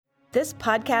This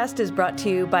podcast is brought to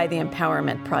you by the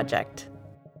Empowerment Project.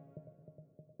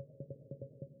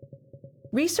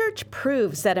 Research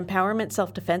proves that empowerment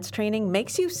self-defense training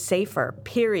makes you safer,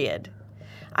 period.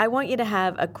 I want you to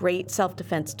have a great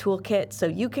self-defense toolkit so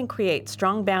you can create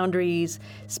strong boundaries,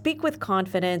 speak with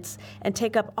confidence, and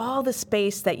take up all the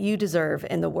space that you deserve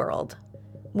in the world.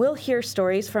 We'll hear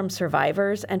stories from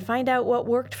survivors and find out what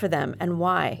worked for them and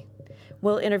why.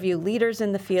 We'll interview leaders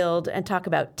in the field and talk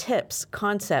about tips,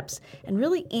 concepts, and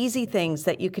really easy things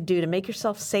that you could do to make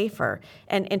yourself safer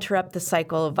and interrupt the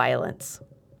cycle of violence.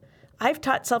 I've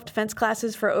taught self-defense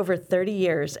classes for over 30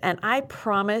 years, and I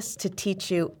promise to teach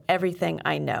you everything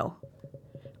I know.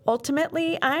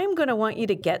 Ultimately, I'm going to want you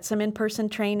to get some in-person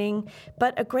training,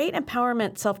 but a great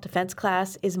empowerment self-defense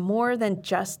class is more than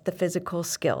just the physical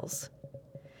skills.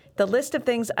 The list of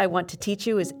things I want to teach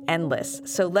you is endless,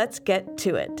 so let's get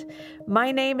to it.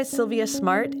 My name is Sylvia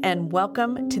Smart, and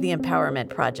welcome to the Empowerment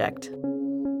Project.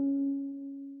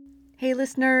 Hey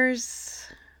listeners,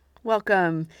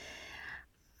 welcome.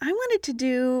 I wanted to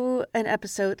do an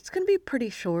episode, it's going to be pretty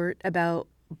short, about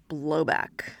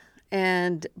blowback.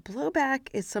 And blowback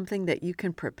is something that you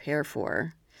can prepare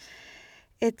for.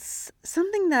 It's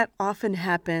something that often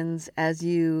happens as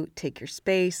you take your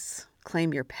space,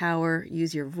 claim your power,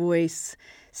 use your voice,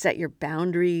 set your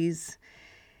boundaries.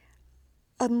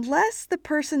 Unless the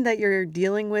person that you're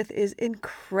dealing with is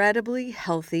incredibly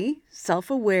healthy,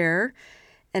 self-aware,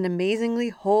 an amazingly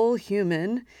whole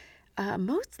human,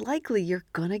 most likely you're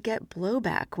going to get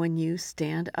blowback when you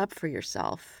stand up for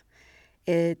yourself.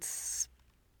 It's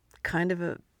kind of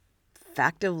a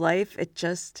fact of life. It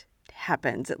just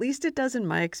happens. At least it does in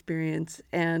my experience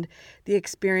and the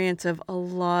experience of a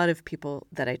lot of people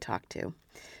that I talk to.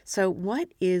 So what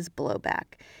is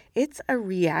blowback? It's a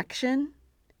reaction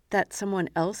that someone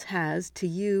else has to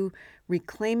you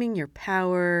reclaiming your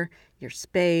power, your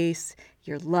space,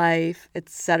 your life,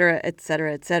 etc.,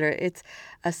 etc., etc. It's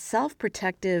a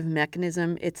self-protective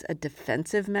mechanism. It's a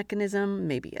defensive mechanism,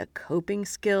 maybe a coping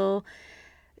skill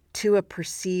to a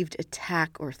perceived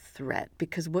attack or threat,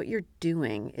 because what you're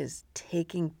doing is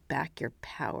taking back your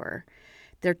power.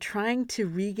 They're trying to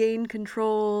regain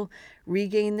control,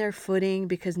 regain their footing,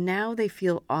 because now they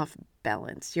feel off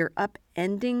balance. You're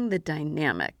upending the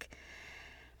dynamic.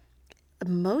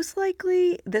 Most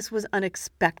likely, this was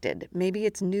unexpected. Maybe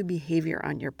it's new behavior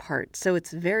on your part. So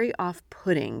it's very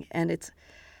off-putting, and it's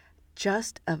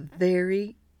just a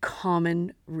very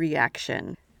common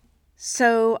reaction.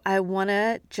 So I want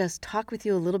to just talk with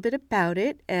you a little bit about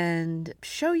it and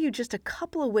show you just a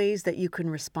couple of ways that you can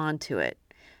respond to it.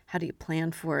 How do you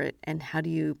plan for it, and how do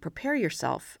you prepare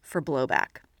yourself for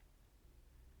blowback?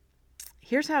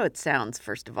 Here's how it sounds,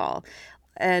 first of all.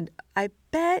 And I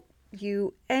bet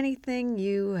you anything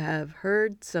you have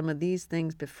heard some of these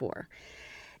things before.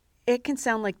 It can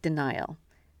sound like denial.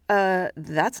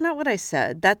 That's not what I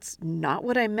said. That's not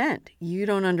what I meant. You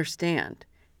don't understand.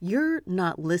 You're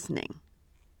not listening.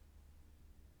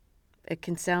 It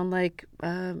can sound like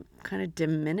kind of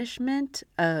diminishment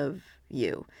of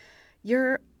you.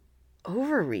 You're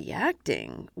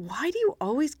overreacting. Why do you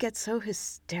always get so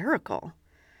hysterical?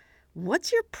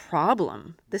 What's your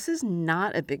problem? This is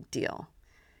not a big deal.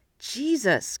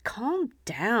 Jesus, calm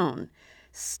down.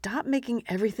 Stop making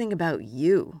everything about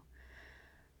you.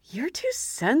 You're too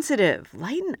sensitive.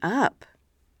 Lighten up.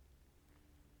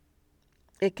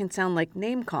 It can sound like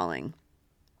name calling.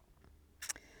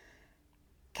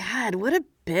 God, what a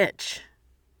bitch.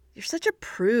 You're such a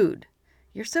prude.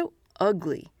 You're so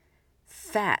ugly,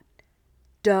 fat,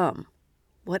 dumb,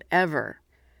 whatever.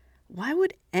 Why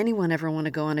would anyone ever want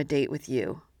to go on a date with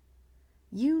you?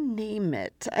 You name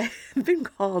it. I've been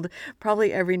called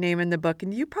probably every name in the book,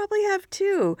 and you probably have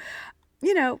too.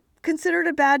 Consider it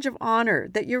a badge of honor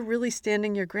that you're really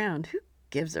standing your ground. Who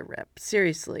gives a rip?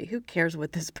 Seriously, who cares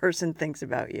what this person thinks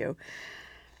about you?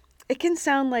 It can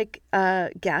sound like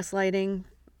gaslighting,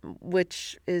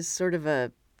 which is sort of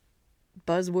a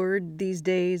buzzword these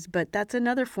days, but that's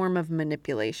another form of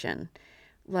manipulation.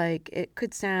 Like, it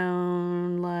could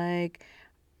sound like,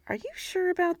 are you sure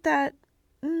about that?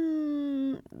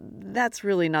 That's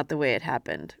really not the way it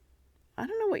happened. I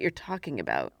don't know what you're talking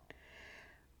about.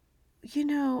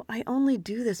 I only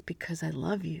do this because I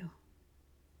love you.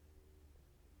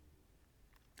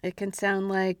 It can sound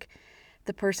like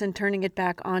the person turning it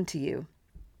back onto you.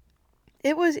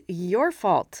 It was your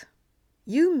fault.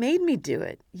 You made me do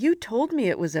it. You told me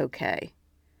it was okay.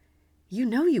 You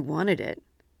know you wanted it.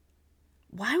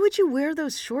 Why would you wear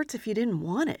those shorts if you didn't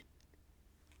want it?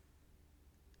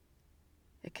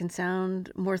 It can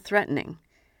sound more threatening.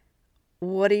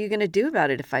 What are you going to do about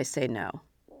it if I say no?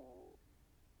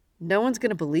 No one's going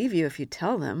to believe you if you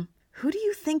tell them. Who do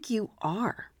you think you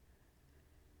are?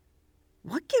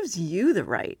 What gives you the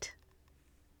right?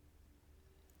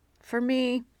 For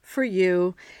me, for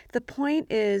you, the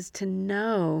point is to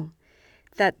know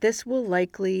that this will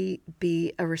likely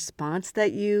be a response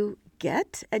that you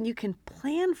get, and you can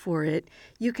plan for it,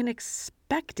 you can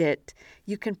expect it,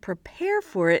 you can prepare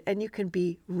for it, and you can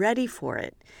be ready for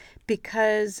it.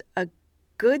 Because a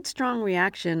good, strong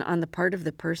reaction on the part of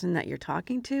the person that you're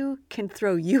talking to can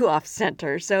throw you off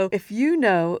center. So if you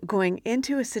know going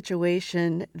into a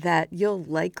situation that you'll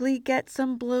likely get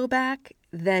some blowback,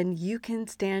 then you can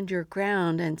stand your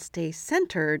ground and stay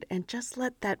centered and just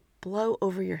let that blow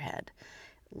over your head.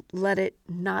 Let it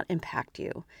not impact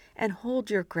you and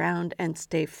hold your ground and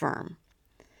stay firm.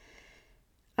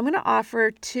 I'm going to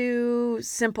offer 2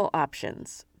 simple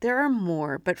options. There are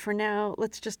more, but for now,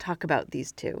 let's just talk about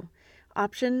these 2.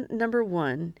 Option number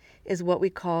 1 is what we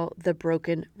call the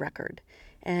broken record.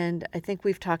 And I think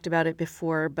we've talked about it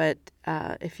before, but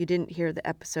if you didn't hear the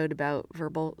episode about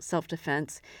verbal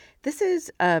self-defense, this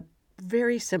is a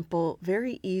very simple,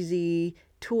 very easy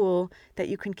tool that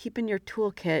you can keep in your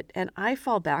toolkit. And I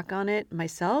fall back on it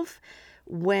myself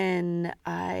when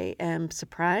I am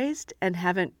surprised and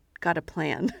haven't got a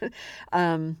plan.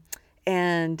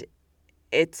 And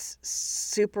it's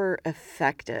super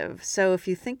effective. So if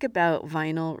you think about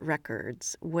vinyl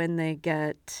records, when they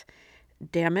get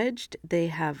damaged, they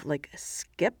have like a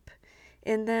skip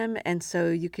in them. And so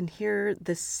you can hear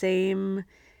the same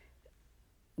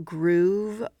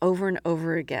groove over and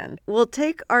over again. We'll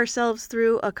take ourselves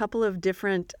through a couple of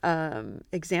different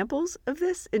examples of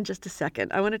this in just a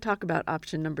second. I want to talk about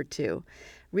option number 2,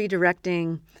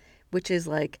 redirecting, which is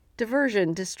like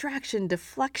diversion, distraction,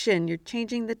 deflection. You're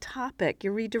changing the topic,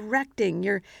 you're redirecting,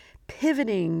 you're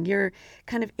pivoting, you're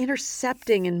kind of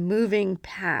intercepting and moving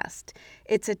past.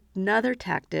 It's another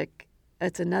tactic,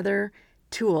 it's another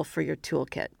tool for your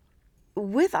toolkit.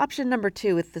 With option number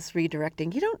 2, with this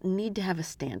redirecting, you don't need to have a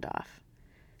standoff.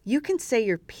 You can say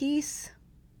your piece,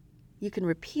 you can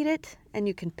repeat it, and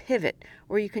you can pivot,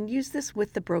 or you can use this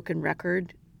with the broken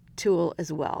record tool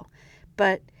as well.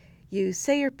 But you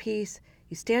say your piece,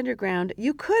 you stand your ground.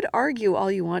 You could argue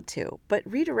all you want to, but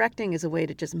redirecting is a way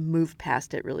to just move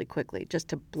past it really quickly, just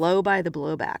to blow by the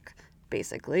blowback,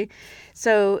 basically.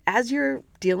 So as you're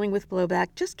dealing with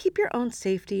blowback, just keep your own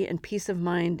safety and peace of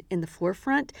mind in the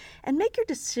forefront and make your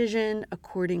decision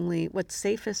accordingly. What's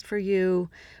safest for you?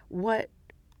 What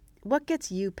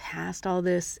gets you past all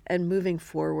this and moving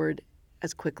forward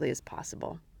as quickly as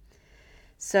possible?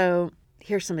 So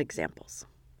here's some examples.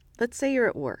 Let's say you're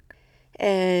at work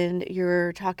and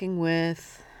you're talking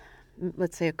with,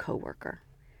 let's say, a coworker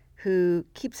who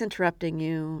keeps interrupting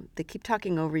you. They keep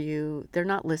talking over you. They're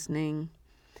not listening.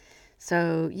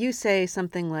 So you say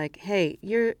something like, "Hey,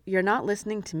 you're not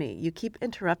listening to me. You keep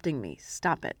interrupting me.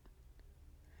 Stop it."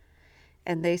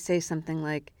 And they say something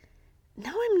like, "No,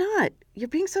 I'm not. You're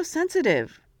being so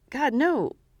sensitive. God,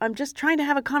 no. I'm just trying to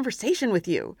have a conversation with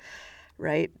you."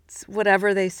 Right? It's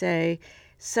whatever they say.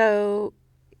 So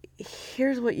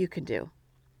here's what you can do.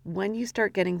 When you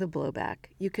start getting the blowback,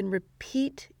 you can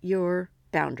repeat your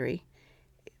boundary.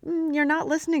 "You're not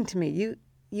listening to me.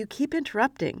 You keep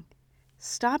interrupting.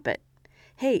 Stop it.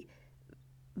 Hey,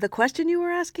 the question you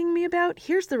were asking me about,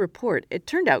 here's the report. It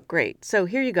turned out great. So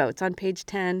here you go. It's on page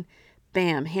 10.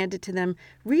 Bam, hand it to them.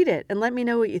 Read it and let me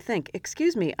know what you think.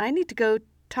 Excuse me, I need to go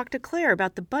talk to Claire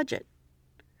about the budget."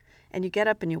 And you get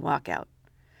up and you walk out,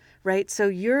 right? So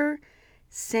you're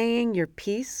saying your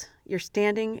piece, you're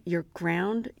standing your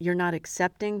ground, you're not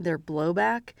accepting their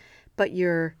blowback, but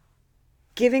you're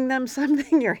giving them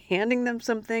something, you're handing them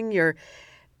something, you're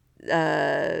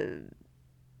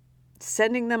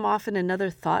sending them off in another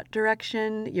thought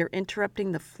direction, you're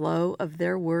interrupting the flow of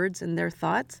their words and their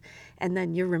thoughts, and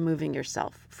then you're removing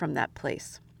yourself from that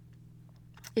place,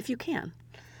 if you can.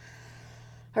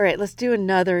 All right, let's do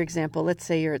another example. Let's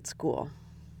say you're at school,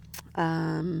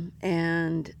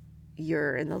 and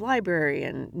you're in the library,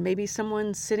 and maybe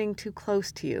someone's sitting too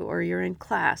close to you, or you're in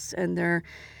class, and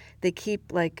they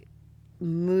keep like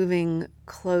moving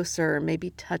closer, maybe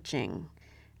touching,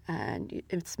 and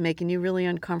it's making you really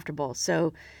uncomfortable.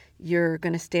 So you're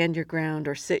going to stand your ground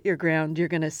or sit your ground. You're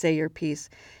going to say your piece.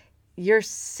 "You're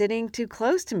sitting too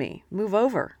close to me. Move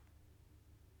over."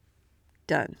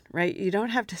 Done, right? You don't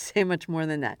have to say much more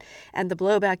than that. And the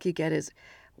blowback you get is,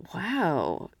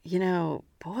 "Wow,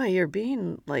 boy, you're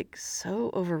being like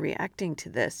so overreacting to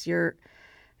this.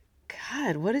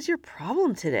 God, what is your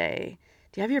problem today?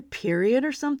 Do you have your period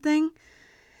or something?"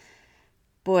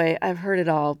 Boy, I've heard it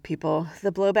all, people.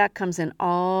 The blowback comes in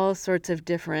all sorts of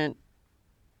different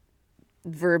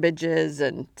verbiages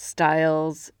and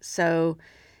styles. So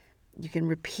You can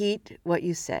repeat what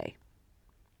you say.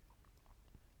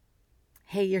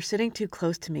 Hey, you're sitting too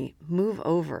close to me. Move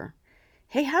over.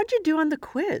 Hey, how'd you do on the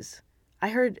quiz? I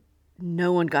heard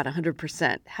no one got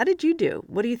 100%. How did you do?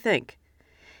 What do you think?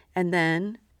 And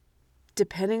then,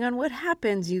 depending on what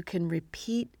happens, you can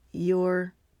repeat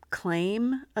your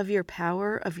claim of your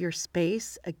power, of your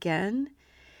space again,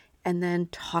 and then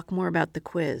talk more about the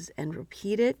quiz and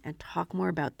repeat it and talk more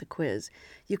about the quiz.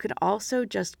 You could also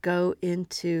just go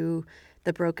into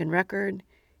the broken record.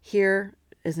 Here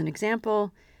is an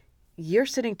example. You're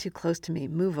sitting too close to me.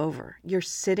 Move over. You're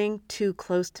sitting too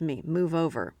close to me. Move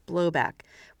over. Blowback.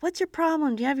 What's your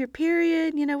problem? Do you have your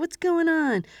period? What's going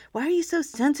on? Why are you so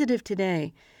sensitive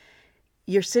today?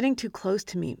 You're sitting too close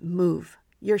to me. Move.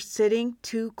 You're sitting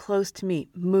too close to me.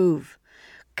 Move.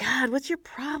 God, what's your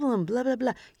problem? Blah, blah,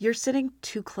 blah. You're sitting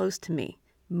too close to me.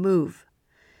 Move.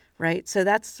 Right? So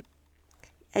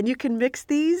and you can mix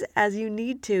these as you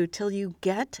need to till you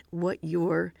get what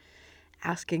you're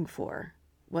asking for,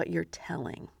 what you're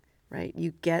telling, right?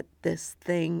 You get this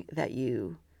thing that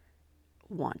you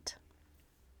want.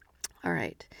 All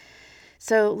right.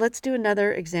 So let's do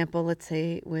another example, let's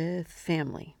say with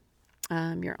family.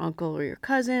 Your uncle or your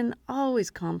cousin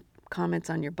always comments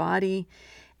on your body,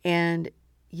 and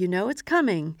you know it's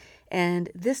coming, and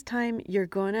this time you're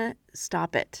going to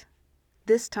stop it.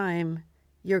 This time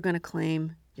you're going to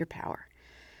claim your power.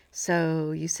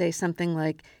 So you say something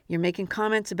like, you're making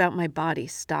comments about my body.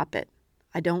 Stop it.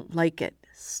 I don't like it.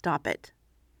 Stop it.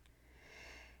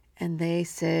 And they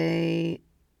say,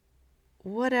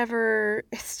 whatever,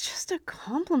 it's just a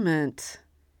compliment.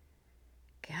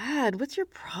 God, what's your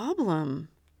problem?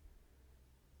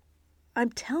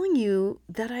 I'm telling you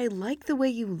that I like the way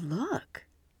you look.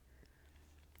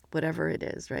 Whatever it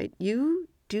is, right? You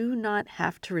do not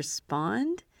have to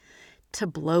respond to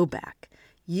blowback.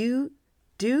 You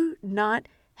do not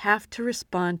have to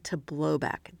respond to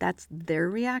blowback. That's their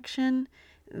reaction.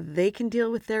 They can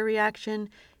deal with their reaction.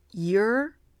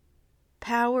 Your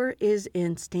power is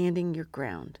in standing your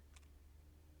ground.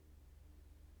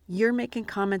 You're making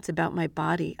comments about my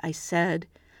body. I said,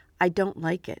 I don't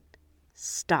like it.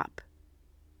 Stop.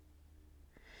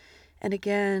 And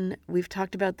again, we've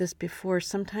talked about this before.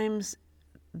 Sometimes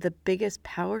the biggest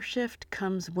power shift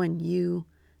comes when you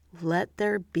let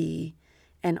there be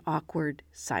an awkward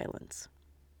silence.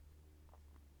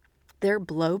 Their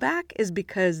blowback is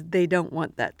because they don't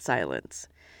want that silence.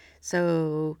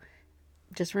 So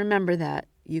just remember that.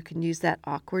 You can use that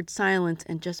awkward silence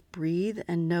and just breathe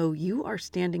and know you are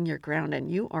standing your ground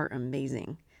and you are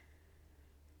amazing.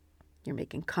 You're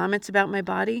making comments about my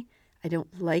body. I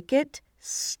don't like it.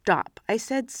 Stop. I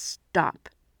said stop.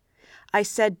 I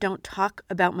said don't talk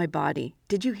about my body.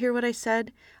 Did you hear what I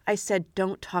said? I said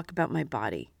don't talk about my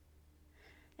body.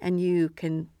 And you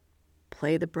can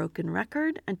play the broken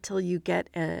record until you get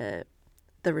the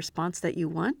response that you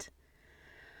want.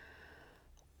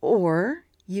 Or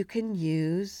you can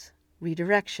use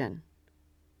redirection.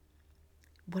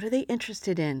 What are they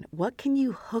interested in? What can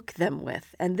you hook them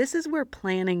with? And this is where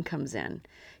planning comes in.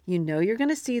 You know you're going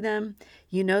to see them.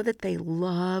 You know that they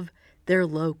love their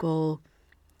local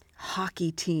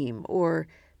hockey team or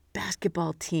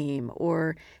basketball team,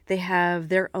 or they have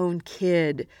their own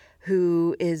kid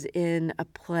who is in a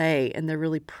play and they're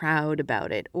really proud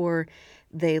about it, or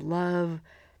they love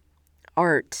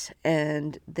art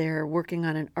and they're working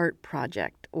on an art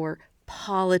project, or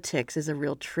politics is a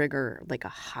real trigger, like a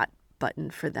hot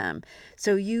button for them.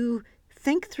 So you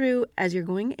think through as you're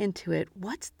going into it,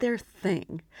 what's their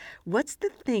thing? What's the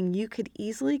thing you could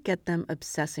easily get them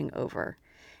obsessing over?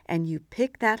 And you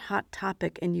pick that hot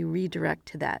topic and you redirect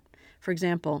to that. For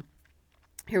example,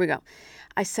 here we go.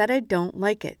 I said I don't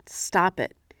like it. Stop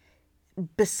it.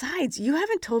 Besides, you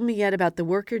haven't told me yet about the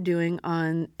work you're doing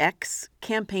on X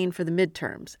campaign for the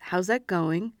midterms. How's that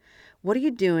going? What are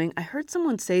you doing? I heard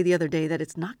someone say the other day that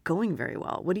it's not going very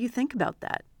well. What do you think about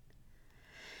that?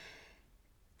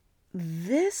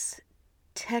 This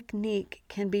technique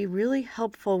can be really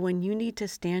helpful when you need to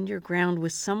stand your ground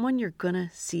with someone you're going to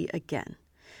see again.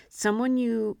 Someone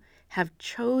you have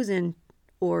chosen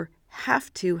or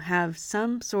have to have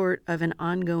some sort of an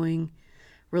ongoing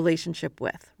relationship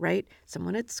with, right?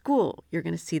 Someone at school, you're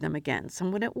going to see them again.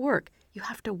 Someone at work, you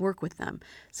have to work with them.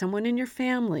 Someone in your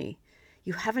family,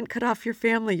 you haven't cut off your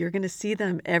family. You're going to see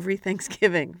them every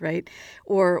Thanksgiving, right?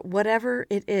 Or whatever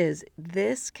it is.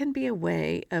 This can be a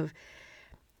way of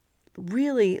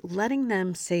really letting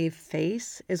them save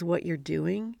face is what you're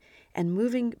doing and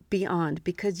moving beyond,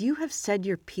 because you have said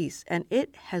your piece and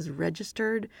it has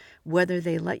registered whether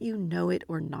they let you know it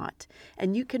or not.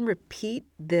 And you can repeat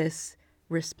this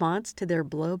response to their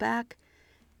blowback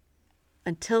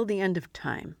until the end of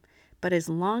time, but as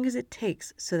long as it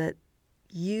takes so that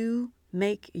you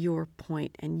make your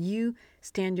point and you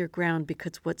stand your ground,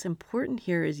 because what's important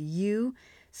here is you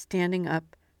standing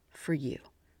up for you,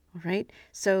 all right?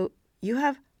 So you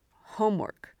have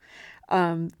homework.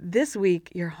 This week,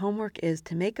 your homework is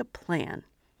to make a plan.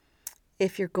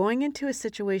 If you're going into a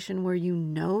situation where you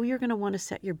know you're going to want to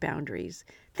set your boundaries,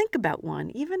 think about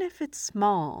one, even if it's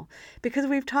small, because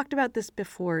we've talked about this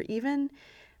before, even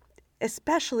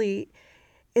especially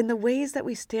in the ways that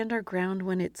we stand our ground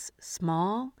when it's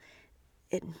small.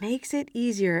 It makes it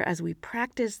easier as we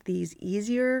practice these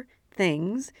easier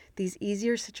things, these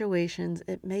easier situations.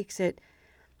 It makes it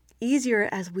easier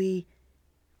as we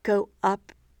go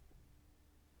up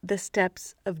the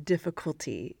steps of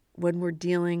difficulty when we're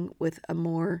dealing with a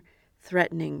more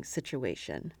threatening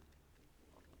situation.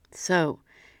 So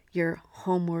your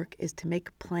homework is to make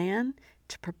a plan,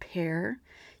 to prepare.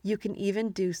 You can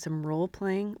even do some role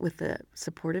playing with a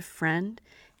supportive friend.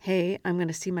 Hey, I'm going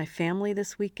to see my family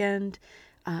this weekend.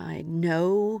 I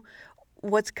know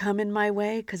what's coming my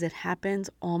way because it happens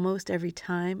almost every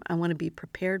time. I want to be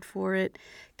prepared for it.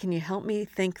 Can you help me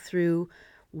think through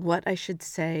what I should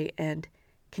say, and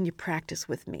can you practice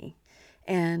with me?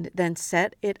 And then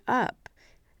set it up.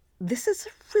 This is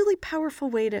a really powerful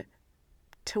way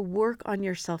to work on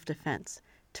your self-defense,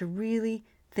 to really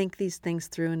think these things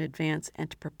through in advance and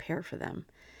to prepare for them.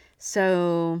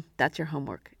 So that's your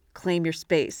homework. Claim your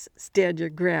space, stand your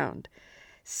ground,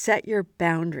 set your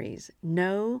boundaries.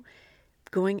 Know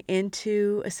going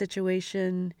into a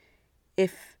situation,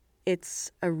 if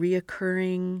it's a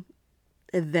reoccurring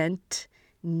event,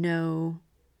 know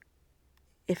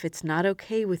if it's not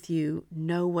okay with you,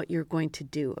 know what you're going to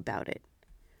do about it.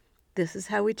 This is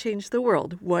how we change the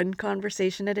world, one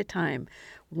conversation at a time,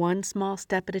 one small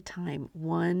step at a time,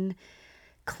 one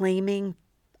claiming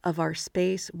of our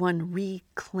space, one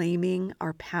reclaiming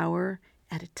our power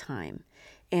at a time.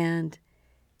 And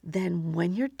then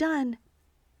when you're done,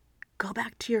 go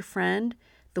back to your friend,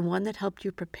 the one that helped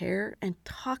you prepare, and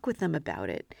talk with them about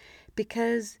it,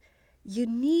 because you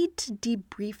need to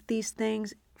debrief these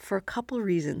things for a couple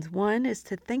reasons. One is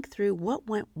to think through what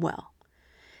went well.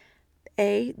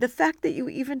 The fact that you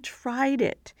even tried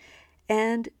it,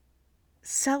 and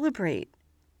celebrate.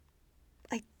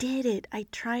 I did it. I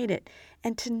tried it.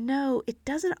 And to know it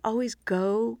doesn't always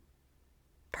go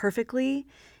perfectly.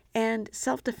 And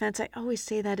self-defense, I always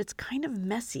say that it's kind of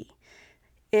messy.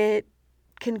 It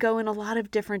can go in a lot of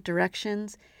different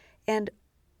directions. And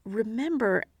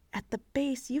remember, at the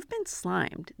base, you've been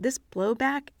slimed. This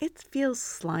blowback, it feels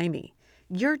slimy.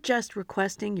 You're just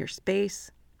requesting your space,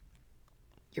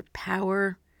 your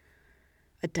power,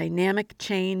 a dynamic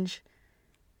change,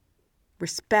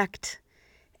 respect,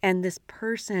 and this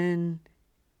person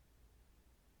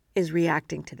is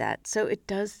reacting to that. So it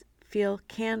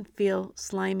can feel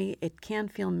slimy, it can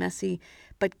feel messy,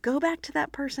 but go back to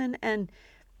that person and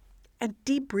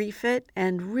debrief it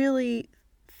and really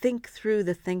think through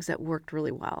the things that worked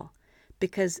really well,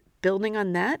 because building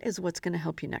on that is what's going to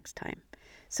help you next time.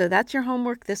 So that's your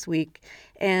homework this week.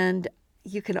 And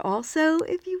you can also,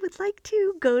 if you would like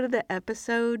to, go to the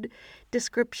episode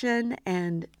description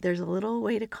and there's a little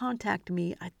way to contact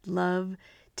me. I'd love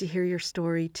to hear your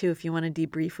story too if you want to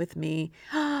debrief with me.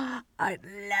 I'd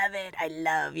love it. I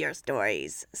love your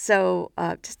stories. So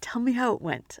just tell me how it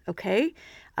went, okay?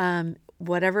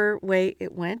 Whatever way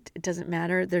it went, it doesn't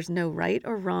matter. There's no right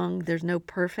or wrong. There's no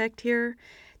perfect here.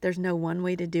 There's no one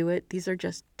way to do it. These are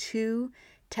just two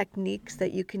techniques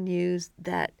that you can use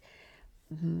that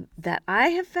I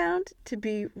have found to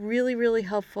be really, really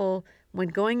helpful when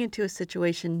going into a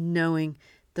situation knowing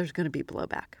there's going to be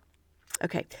blowback.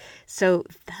 Okay, so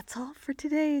that's all for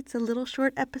today. It's a little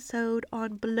short episode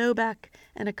on blowback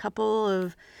and a couple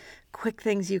of quick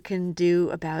things you can do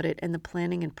about it and the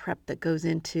planning and prep that goes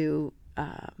into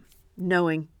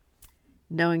knowing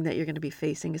that you're going to be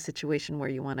facing a situation where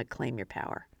you want to claim your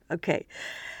power. Okay,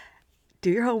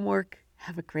 do your homework.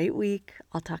 Have a great week.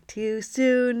 I'll talk to you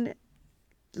soon.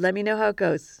 Let me know how it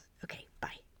goes. Okay, bye.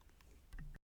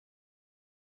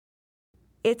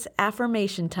 It's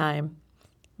affirmation time.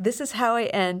 This is how I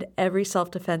end every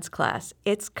self-defense class.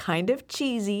 It's kind of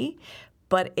cheesy,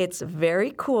 but it's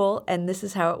very cool, and this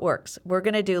is how it works. We're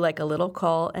going to do like a little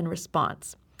call and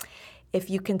response. If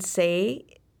you can say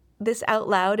this out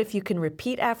loud, if you can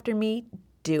repeat after me,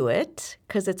 do it,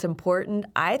 because it's important,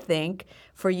 I think,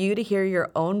 for you to hear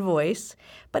your own voice.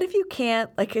 But if you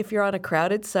can't, like if you're on a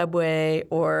crowded subway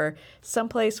or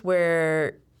someplace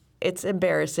where it's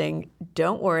embarrassing,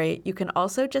 don't worry. You can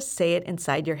also just say it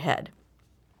inside your head.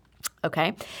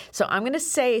 Okay, so I'm going to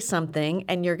say something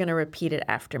and you're going to repeat it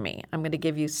after me. I'm going to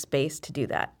give you space to do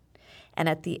that. And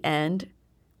at the end,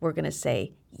 we're going to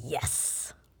say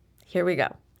yes. Here we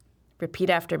go. Repeat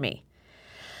after me.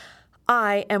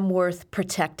 I am worth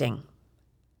protecting.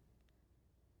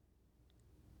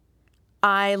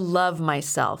 I love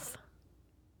myself.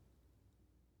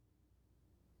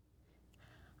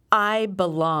 I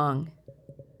belong.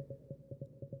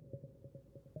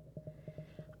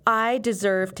 I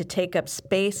deserve to take up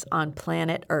space on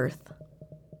planet Earth.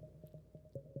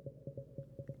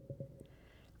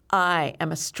 I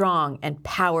am a strong and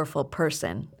powerful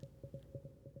person.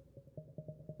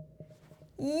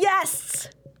 Yes!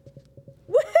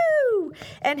 Woohoo!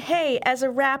 And hey, as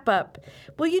a wrap up,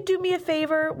 will you do me a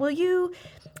favor? Will you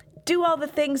do all the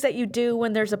things that you do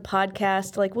when there's a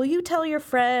podcast? Like, will you tell your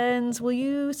friends? Will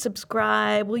you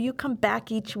subscribe? Will you come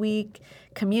back each week,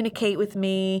 communicate with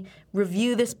me,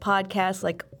 review this podcast?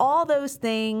 Like, all those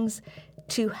things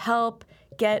to help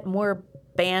get more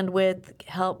bandwidth,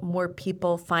 help more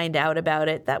people find out about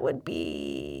it. That would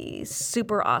be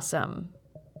super awesome.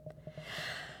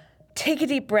 Take a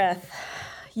deep breath.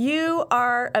 You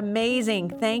are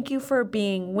amazing. Thank you for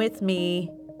being with me.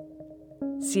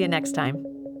 See you next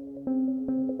time.